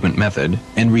even movement method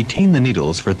and retain the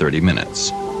needles for 30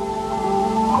 minutes.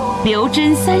 留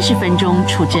针30分钟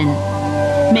出针，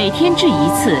每天治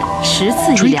1次，10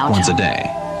次一 Treat 疗 once a 程。 day.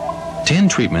 10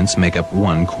 treatments make up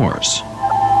 1 course.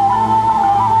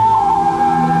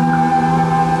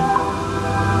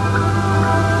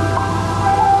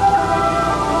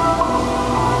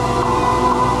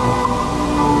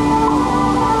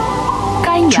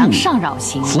 肝阳上扰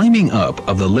型， Flaming up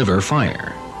of the liver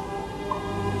fire.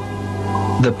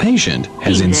 The patient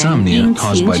has 病人 insomnia 因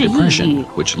caused 情 by 志抑 depression, 郁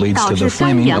which leads 导 to 致 the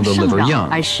肝 flaming 阳 of the 上 liver 扰 yang.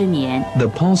 而失眠。 The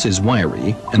pulse is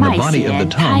wiry, and the 脉 body of the 弦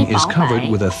tongue 苔 is 薄 covered 白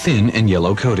with a thin and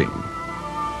yellow coating.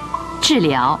 治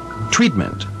疗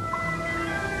Treatment: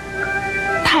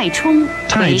 太冲为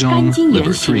肝 Taizhong, 经元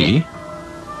liver 穴， 3,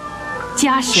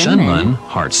 加神门 Shenmen,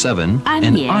 Heart 7, and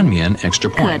Anyan Anyan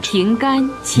extra 可 point. 平肝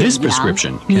潜 This 阳，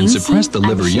 prescription 宁 can 心 suppress the 安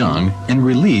liver 神。 yang and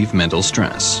relieve mental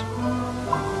stress.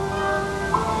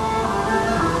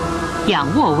 仰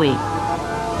卧位，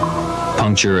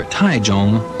 Puncture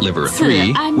Taizhong, liver 刺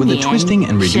 3, 安 with a 眠 twisting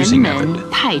and 神 reducing 门 method.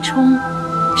 太冲，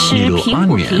施 Needle 平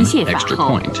补平 Anyan 泻法 extra 后，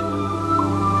 point.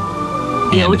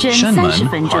 留 And 针 Shenmen, 30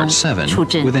分 Heart 钟 7, 出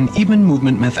针 with。an even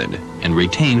movement method and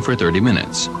retain for 30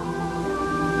 minutes.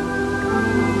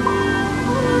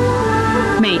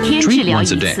 每天治 Treat 疗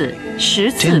once a 1 day. 次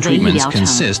，10 10次为一 treatments 疗程。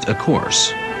 consist a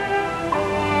course.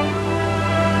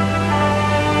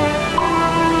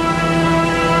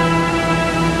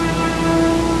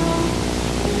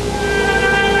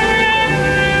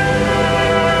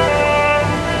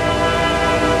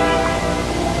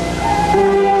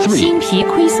 心脾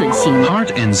亏损型，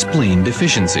 Heart and spleen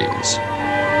deficiencies.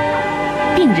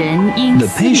 病人因 The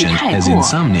思虑 patient 太 has 过，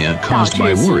 insomnia 导 caused 致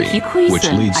by 心 worry, 脾亏 which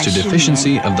损 leads 而 to 失 deficiency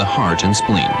眠。 of the heart and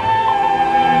spleen.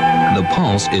 The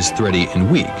pulse is thready and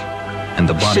weak, and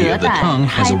the body 舌 of the 淡 tongue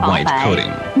苔 has a 薄 white 白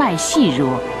coating. 脉细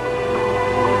弱。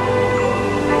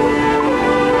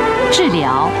治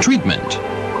疗 Treatment: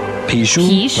 脾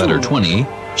Pishu, 数 letter 20, 脾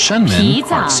Shenmen,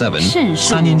 脏 heart 7, 肾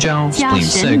数 Sanyin-jiao, 加 spleen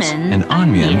神 6, 门 and 安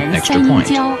Anyan 眠 extra 三阴 point.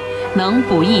 交，能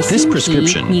补益 This 心脾，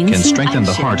 prescription 宁 can 心 strengthen 安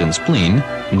the heart 神。 and spleen,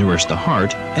 nourish the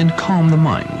heart, and calm the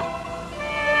mind.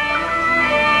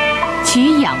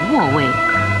 取仰卧位，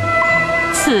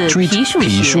刺 Treat 脾数穴，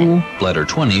 Pishu, letter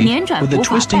 20, 捻转 with a 补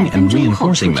法 twisting 半分 and 钟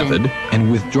后出 reinforcing 针。 method,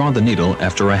 and withdraw the needle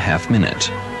after a half minute.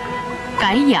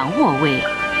 改仰卧位，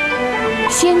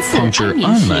先刺 Puncture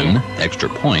安眠穴 Anmen, extra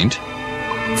point,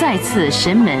 再刺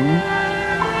神门，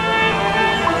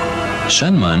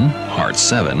 Shenmen, heart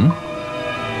 7,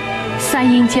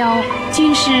 三阴交，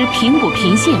均施平补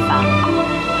平泻法，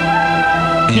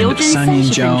 留 and 针30分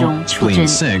Sanyin-jiao, 钟出 spleen 针。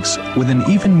 6, with an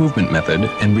even movement method,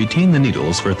 and retain the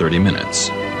needles for 30 minutes.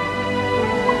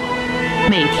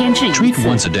 每天治1 Treat 次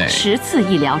once a day. ，10次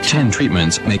一疗程。 10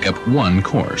 treatments make up 1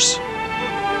 course.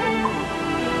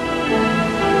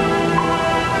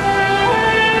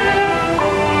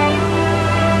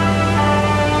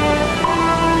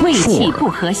 胃气 4. 不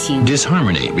和型，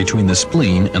 Disharmony between the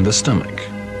spleen and the stomach.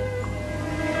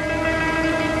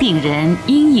 病人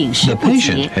因饮食 The 不节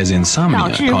patient has insomnia 导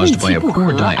致胃 caused by 气 a 不 poor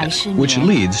和而 diet, 失 which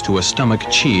眠。 leads to a stomach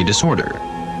qi disorder.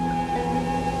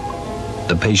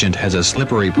 The patient has a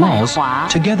slippery 脉 pulse 滑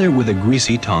together with a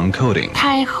greasy tongue coating.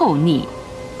 胎后逆。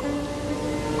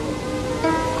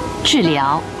治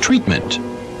疗 Treatment: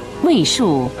 胃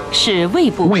数是胃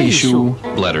部背 Wei 数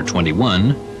Shu, bladder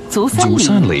 21, 足三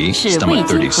Zusan 里 Li, 是胃 stomach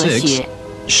经合 36, 穴，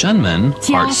 Shenmen,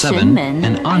 加 heart 神 7, 门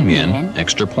and 安 Anyan 眠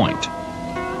extra point.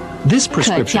 This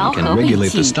prescription 调 can 和胃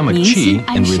regulate the 气， stomach 宁心 qi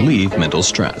安 and 神。 relieve mental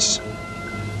stress.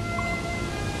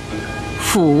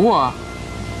 俯卧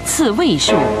刺胃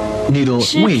数， Needle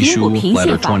施 Wei 平补 Shu, 平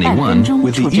bladder 泻法半分 21, 钟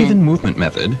with the 出 even 针。 movement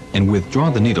method, and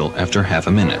withdraw the needle after half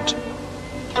a minute.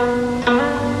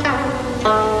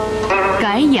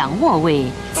 改仰卧位，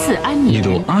次安眠。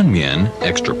 Needle Anmian,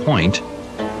 extra point.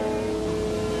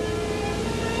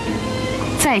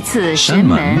 再次神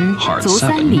门 Heart 足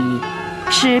三 7. 里，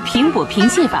是平补平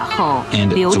泻法后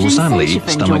And 留针 Zusanli, 30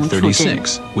分 stomach 钟出针。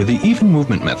 36, with the even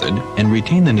movement method, and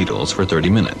retain the needles for 30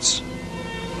 minutes.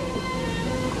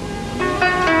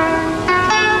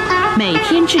 每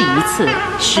天治一次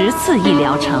，10次一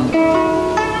疗程。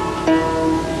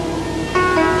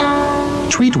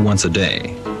 Treat once a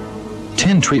day.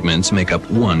 10 treatments make up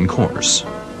 1 course.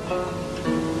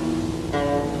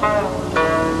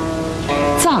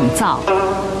 脏燥、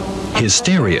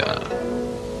 Hysteria.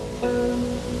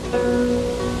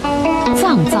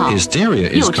 脏躁 Hysteria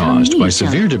is 又称 caused by 癔症，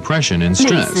 severe depression and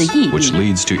类似 stress, 抑郁 which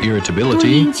leads to 多 irritability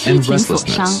因七 and 情所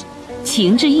伤 restlessness.，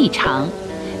情志异常，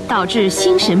导致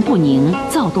心神不宁、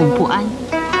躁动不安。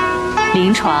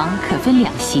临床可分2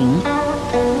型。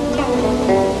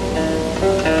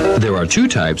 There are 2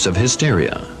 types of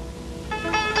hysteria.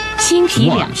 心脾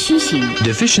One. 两虚型，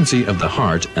 Deficiency of the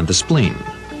heart and the spleen.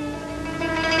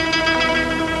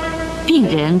 病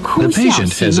人哭 The 笑 patient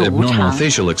喜 has 怒无 abnormal 常，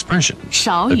 facial expressions,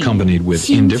 少语、 accompanied with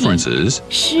心悸、 indifferences,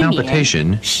 失眠、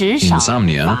 palpitation, 食少、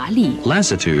 insomnia, 乏力、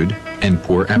 lassitude, and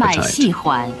poor 脉 appetite. 细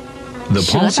缓， The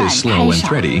舌 pulse 淡 is 开 slow and 少。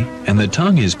 thready, and the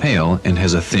tongue is pale and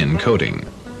has a thin coating.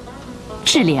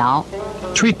 治疗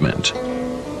Treatment.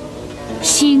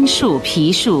 心数、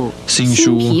脾数、心心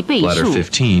数脾背 bladder 数、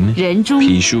 15, 人中、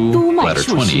脾数督脉 bladder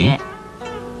数学、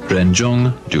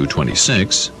 Renjong, do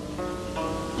 26,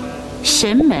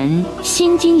 神门、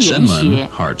心经原 Shenmen, 学、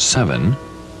 heart 7,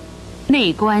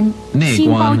 内观、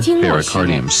心包 Neiguan, 经络学、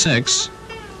 pericardium 6,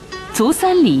 足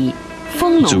三里、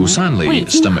丰隆、足三里胃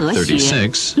经 stomach 合学、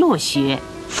 36络学、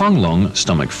 Fanglong,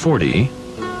 stomach 40,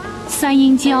 三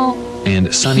阴交、 and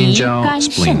脾 Saninjiao, 肝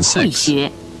spleen 肾会 6.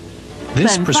 学。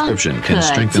 This 本方 prescription 可 can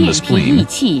strengthen the 健脾 spleen, 益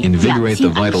气、养 invigorate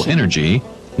心 the 安 vital 神。 energy,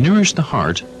 nourish the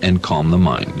heart, and calm the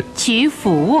mind. 取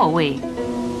腹卧位，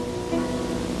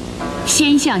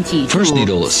先向脊柱 First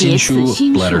needle 斜刺 Sinshu,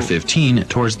 心 bladder 数， 15,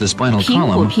 towards the spinal 平补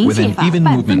column 平 with 泻 an 法 even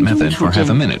半 movement 分钟 method 出 for half a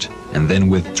针， minute, and then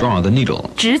withdraw the needle.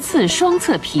 直刺双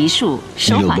侧皮数，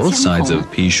手 Needle 法 both 相 sides 同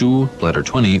of。Pishu, bladder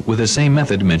 20, with the same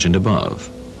method mentioned above.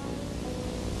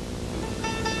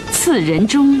 刺人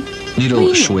中， Needle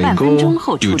微捻半分钟 Shuigo,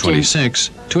 后 do 出针。 26,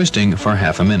 twisting for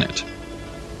half a minute.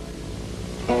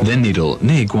 Then needle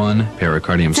Neiguan,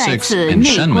 pericardium 再 6, 次 and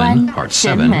内观 Shenmen, heart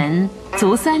神 7, 门、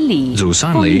足三里、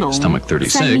 Zusanli, 丰隆、 stomach 36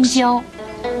三阴交、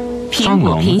平补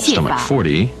Fanglong, 平泻 stomach 法、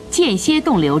 40, 间歇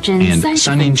动流针 and 30分钟。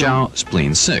 Saninjiao,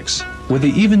 spleen 6, with the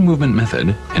even movement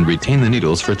method, and retain the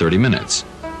needles for 30 minutes.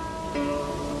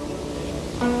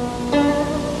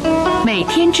 每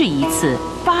天治一次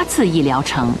，8次一疗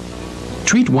程。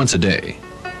 Treat once a day.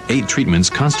 8 treatments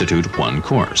constitute 1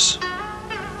 course.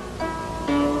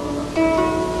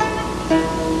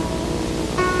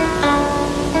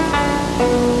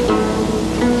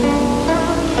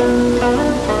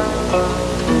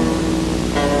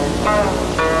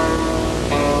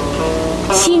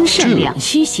 "心肾两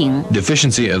虚型，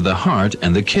 Deficiency of the heart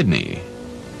and the kidney.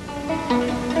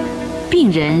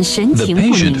 病人神 The 情不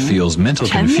patient 宁， feels mental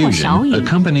沉默少 confusion 语，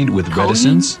 accompanied with 头晕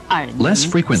reticence, 耳鸣 less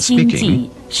frequent 心 speaking, 悸、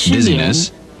失眠、 dizziness,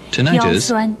 腰 tinnitus,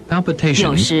 酸， palpitation,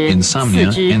 有时 insomnia,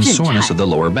 四肢 and 震 soreness 颤 of the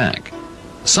lower back.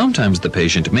 Sometimes the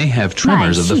patient may have 脉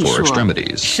tremors of the 细 four 数，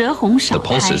 extremities. 舌红少 The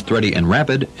pulse 拍 is。thready and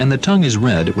rapid, and the tongue is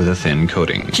red with a thin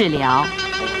coating. 治疗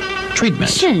Treatment.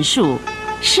 肾数、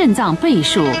肾脏背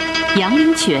数、阳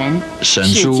陵泉是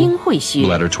Shenshu, 经会学，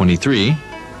 bladder 23.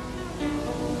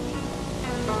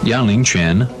 Yangling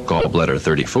Quan, gallbladder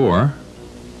 34.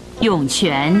 涌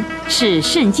泉是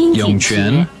肾经紧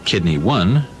Yongquan, 结， kidney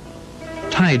 1.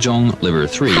 Taizhong, liver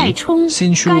太 3. 冲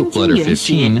Sinshu, 肝经 bladder 原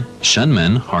学 15.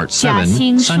 Shenmen, heart 嘉 7.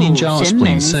 兴数 Saninjiao, 神 spleen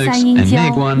门 6. 三阴 And 交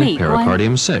Neiguan, 内观，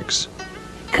 pericardium 6.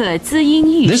 可滋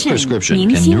阴育 This 肾， prescription 宁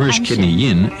can 心 nourish 安 kidney 神。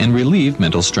 yin and relieve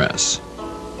mental stress.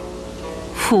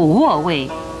 俯卧位，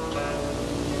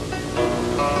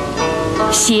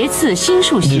斜刺心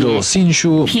数穴， Needle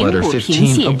Sinshu, 平 bladder 补平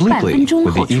 15, 泻半 obliquely, 分钟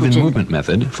with 后 the 出 even 针。 movement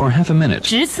method for half a minute.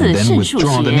 直刺 And then 肾数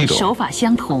withdraw the 穴， needle. 手法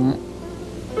相同。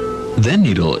 Then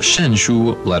needle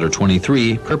Shenshu, bladder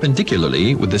 23,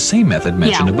 perpendicularly with the same method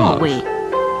mentioned 仰卧 above. 位，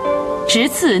直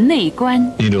刺内关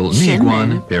Needle 神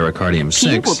门 Neiguan, pericardium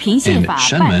平补 6, 平泻 and 法半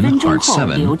Shenmen, 分钟 heart 后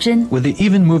留 7, 针。 with the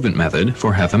even movement method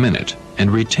for half a minute,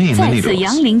 and retain the 再次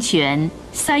阳 needles. 陵泉、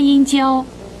三阴交、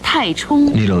太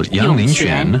冲、 Needle 涌 Yangling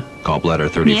泉 Quan,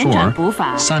 gallbladder 绵转 34, 补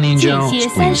法， Saninjiao, 间歇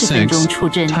spleen 30分钟出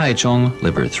 6, 针。 Taichung,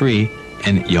 liver 3,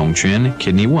 and Yongquan,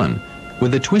 kidney 1, with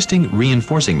the twisting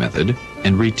reinforcing method,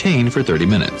 and retain for 30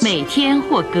 minutes. 每天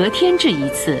或隔天治一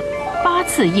次，8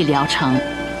次一疗程。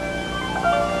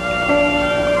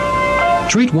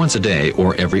Treat once a day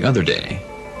or every other day.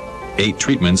 8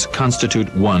 treatments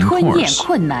constitute one 吞咽 course.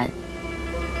 困难。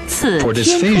次 For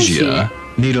天科学 dysphagia,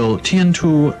 needle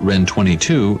Tiantu Ren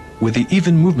 22 with the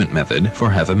even movement method for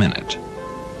half a minute.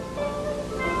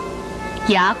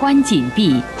 牙关紧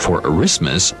闭， For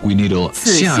erythemas, we needle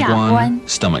次下关 Xiaguan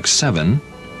stomach 7,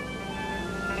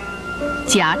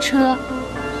 夹车，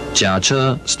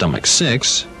 Jiache stomach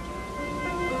 6,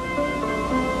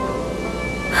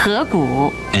 合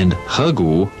谷， and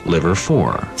Hegu liver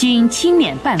 4. 均轻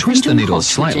捻半分 Twist the 钟后 needle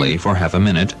出 slightly 针。 for half a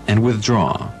minute and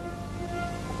withdraw.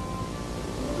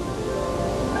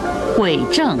 痿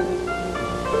症，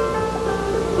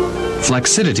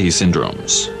 Flexidity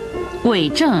syndromes. 痿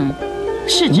症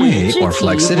是指 Wei 肢 or 体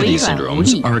flexidity 微软无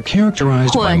syndromes 力， are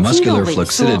characterized 或 by 肌肉 muscular 萎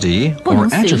缩， flexidity 不 or 能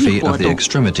随意 atrophy 活 of the 动。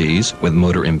 extremities with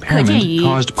motor 可见 impairment 于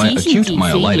caused by 急性 acute 脊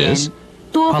髓炎 myelitis,、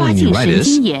多发性神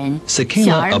经炎、小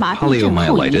Secala 儿 of 麻痹症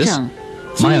后遗 poliomyelitis, 症、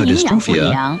经营养不 myodystrophia,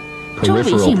 良、周围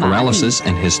peripheral 性麻痹、 paralysis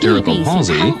and 异 hysterical 病性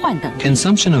palsy, 瘫痪等病。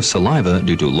 consumption of saliva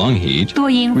due to lung heat, 多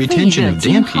因肺 retention 热 of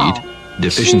惊 damp 耗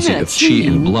heat,、deficiency 湿热 of 侵 qi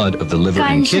in 淋、 blood of the liver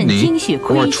肝 and 肾 kidney, 精血 or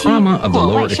亏虚 trauma of the 或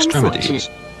lower 外伤所致 extremities.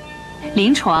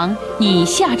 临床以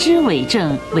下肢痿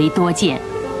症为多见，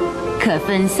可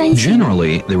分3型：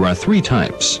 Generally, there are 3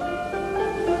 types.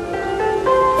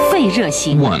 肺热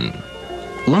型， 1.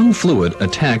 Lung fluid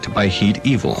attacked by heat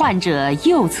evil. 患者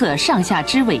右侧上下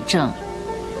肢痿症，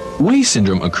 Wei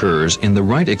syndrome occurs in the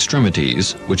right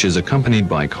extremities, which is accompanied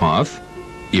by cough,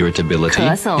 irritability,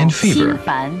 咳嗽、 and 心 fever.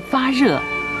 烦、发热，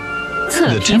侧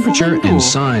The 皮肤 temperature 温度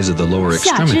and、size of the lower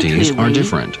下肢腿 extremities are 围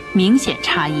different. 明显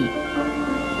差异。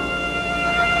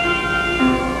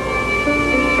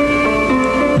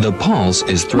 The pulse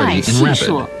is 脉 thready 细 and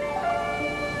数 rapid,，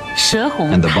舌红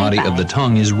and the 苔 body of the 白。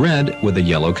 tongue is red with a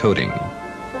yellow coating.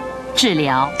 治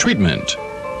疗 Treatment: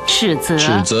 尺泽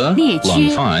尺泽、列缺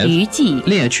lung 5、余悸、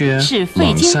列缺是肺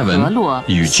lung 经合 7, 络、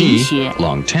雨季行血、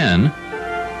 lung 10,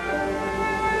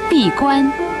 闭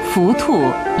关、伏兔、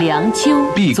梁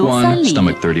丘、闭关足三里、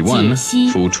 stomach 解 31,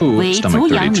 析 Futu 为 stomach 足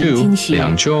阳明经 32, 穴。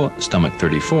 Liangqiu stomach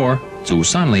 34,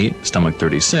 Zusanli stomach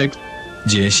 36,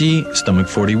 Jiexi stomach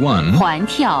 41, 环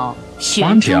跳、旋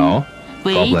Huan 中 Tiao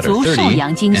为 gallbladder 足少 30,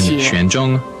 阳经 and 穴。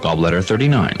 Xuanzhong gallbladder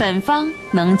 39. 本方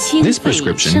能清 This 肺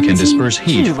prescription 生 can 津 disperse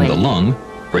heat 治 from the 痿。 lung,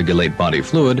 regulate body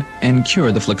fluid, and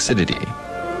cure the flexidity.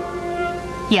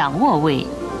 仰卧位，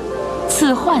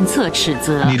次患侧尺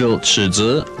泽、 Needle 尺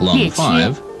泽 lung 列缺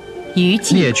 5, 余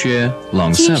悸列缺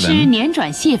lung 经师 7, 捻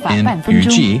转泻法 and 半分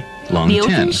钟， Yuji lung 留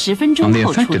针 10 10分 on 钟 the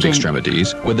后出 affected 针。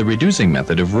 extremities with the reducing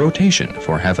method of rotation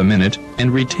for half a minute and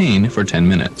retain for 10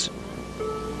 minutes.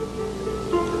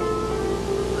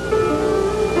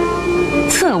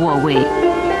 侧卧位，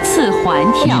次环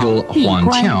跳 Needle、闭环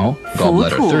关跳、伏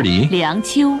gallbladder 兔、 30梁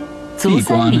丘、足闭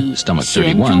关三里、 stomach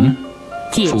旋 31, 中、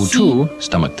解析 Futu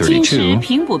stomach 经师 32,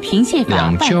 平补平泻法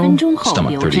半 Liangqiu 分钟后 stomach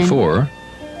留针。 34,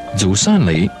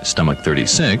 Zusanli stomach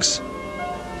 36,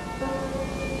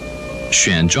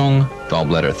 Xuanzhong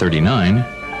gallbladder 39,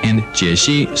 and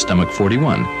Jiexi stomach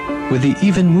 41 with the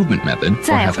even movement method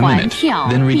for 在 half a 环 minute. 跳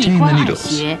Then 闭 retain the 关耳 needles.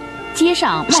 穴，接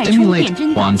上脉冲 Stimulate 电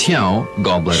针导 Huan 线， Tiao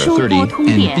gallbladder 输波 30 通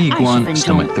and 电 Bi 20 Guan 分钟，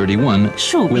 stomach 31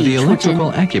竖 with 臂 the 出针。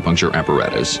 electrical acupuncture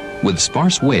apparatus with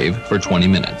sparse wave for 20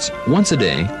 minutes, once a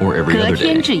day or every 隔 other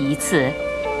天 day. 治一次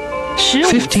，15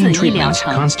 次15医疗 treatments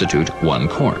程。 constitute one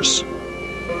course.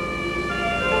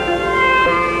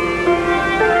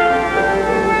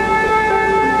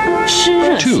 湿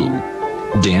热 2. 型，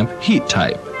 Damp heat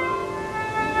type,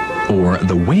 or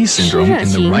the Wei 湿 syndrome 热 in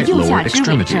the 型 right 右 lower 下肢痿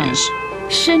症 extremities.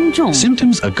 身重、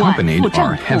 Symptoms 脘 accompanied 腹胀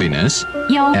are 痛、 heaviness,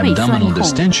 腰背酸 abdominal 痛、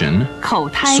 distension, 口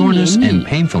苔 soreness 黏 and 腻、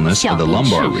 painfulness 小 of the 便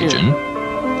lumbar 炽热 region,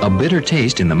 a bitter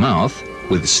taste in the mouth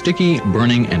with sticky,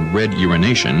 burning, and red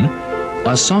urination,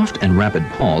 a soft and rapid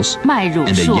pulse, 脉乳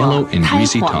and a 硕 yellow、and 苔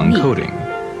greasy 黄 tongue 腻。 coating.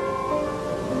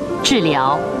 治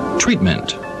疗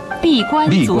Treatment: 闭关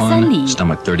Bi 足三 Guan 里，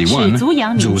 stomach 是 31, 足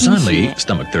阳明经 Zusanli 穴，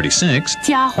 stomach 36,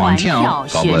 加 Huan 环 Tiao 跳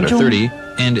旋 gallbladder 中。 30,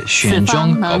 and 此 Xuanzhong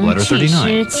方能 gallbladder 祛湿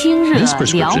 39. 清热 This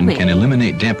疗 prescription can 痿。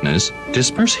 eliminate dampness,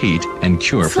 disperse heat, and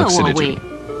cure 侧卧 flexidity. 位，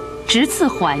直刺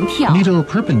环跳， Needle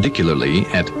perpendicularly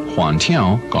at Huan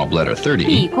Tiao gallbladder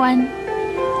闭 30, 关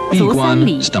Bi 足三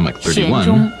里 Guan stomach 旋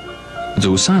中 31,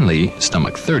 Zusanli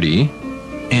stomach 30,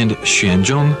 and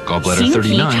Xuanzhong gallbladder 形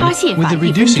体插泻 39 with 法 the 1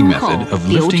分 reducing 钟后 method of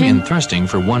留 lifting 针 and，thrusting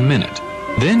for 1 minute.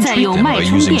 Then 再 treat 用 them by 脉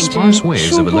冲 using 电针 sparse waves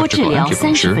输 of 波治 electrical 疗30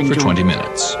 acupuncture 分 for 钟。 20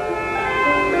 minutes.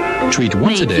 Treat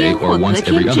once 每 a day 天 or 或隔 once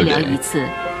天 every 治 other 疗一 day. 次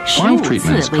 5 ，15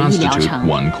 treatments 次为医疗 constitute 程。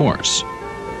 one course.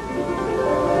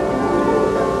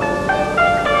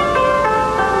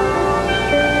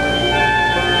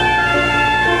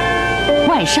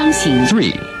 外伤型，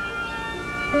 3.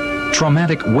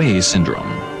 Traumatic Way Syndrome.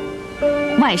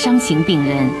 外伤型病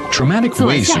人 Traumatic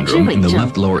way syndrome in the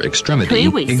left lower extremity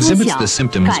exhibits the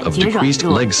symptoms of decreased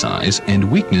leg size and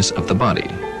weakness of the body.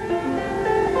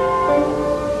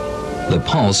 The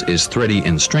pulse is thready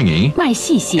and stringy,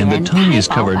 and the tongue is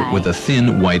covered with a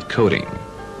thin white coating.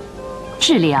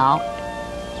 治疗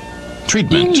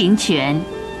Treatment. 阴陵泉、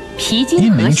脾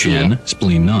经和谐 Yinling Quan,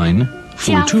 spleen 9,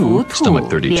 Fu Tu, stomach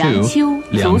 32,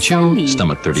 Liang Qiu,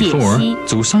 stomach 34,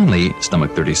 Zusanli,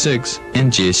 stomach 36,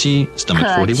 and Jiexi, stomach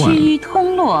可祛 41. 瘀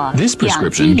通络 This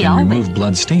养肌 prescription 疗 can 尾 remove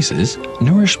blood stasis,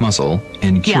 nourish muscle,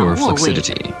 and cure 仰卧位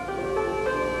flexidity.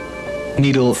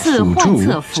 Needle 次 Fu 患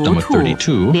侧 Tu, 浮 stomach 兔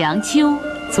 32, 梁丘、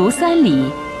足三里、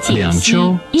解 Liang 析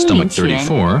Qiu, 阴陵 stomach 泉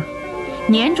 34,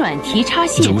 捻转提插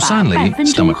泻法半 Zusanli, 分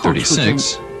钟 stomach 后出针。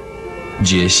 36,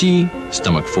 Jiexi,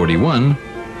 stomach 41,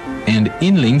 and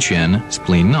Yinling Quan,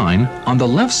 spleen 9, on the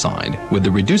left side with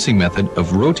the reducing method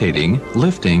of rotating,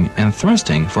 lifting, and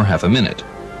thrusting for half a minute.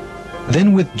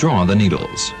 Then withdraw the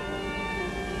needles.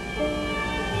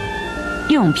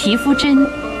 用皮肤针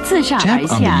自上而 Tap on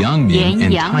the 下 Yangming 沿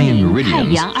and 阳 Taiyan 明、太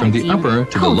meridians 阳二 from the 经 upper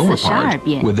to the 扣 lower 刺12 part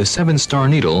遍。 with the 7-star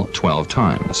needle 12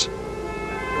 times.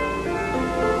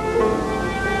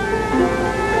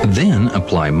 Then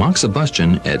apply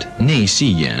moxibustion at Nei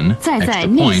Si Yan, 再在 extra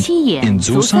内 point, 膝眼 in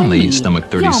足三里 Zusanli, stomach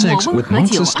要么 36, 温 with 和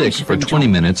酒 moxistick 20 for 分 20 钟，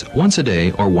 minutes once a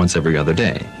day or once every other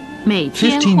day. 每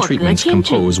天 15或隔 treatments 天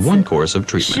治一 compose 次 one course of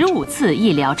treatment. ，15次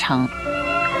一疗程。